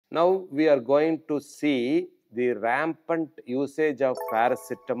Now we are going to see the rampant usage of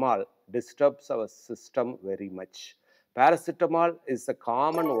paracetamol disturbs our system very much. Paracetamol is a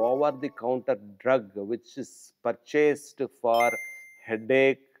common over-the-counter drug which is purchased for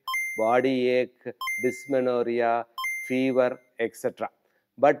headache, body ache, dysmenorrhea, fever, etc.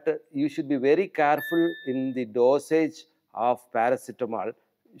 But you should be very careful in the dosage of paracetamol.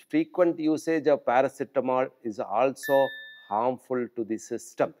 Frequent usage of paracetamol is also harmful to the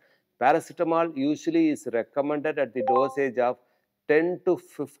system. Paracetamol usually is recommended at the dosage of 10 to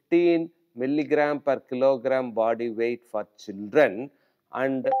 15 milligram per kilogram body weight for children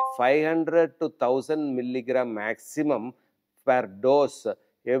and 500 to 1000 milligram maximum per dose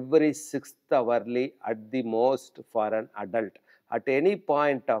every 6th hourly at the most for an adult. At any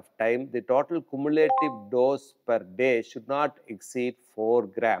point of time, the total cumulative dose per day should not exceed 4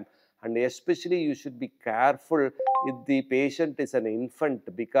 gram, and especially you should be careful if the patient is an infant,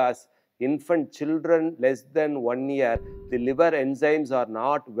 because infant children less than 1 year, the liver enzymes are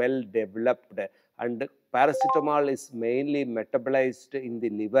not well developed and paracetamol is mainly metabolized in the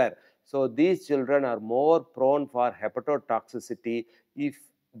liver. So these children are more prone for hepatotoxicity if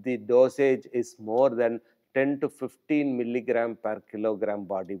the dosage is more than 10 to 15 milligram per kilogram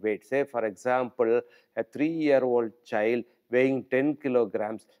body weight. Say for example, a 3-year-old child weighing 10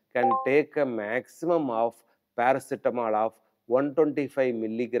 kilograms can take a maximum of paracetamol of 125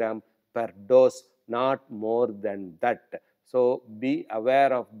 milligram per dose, not more than that. So be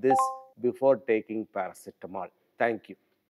aware of this before taking paracetamol. Thank you.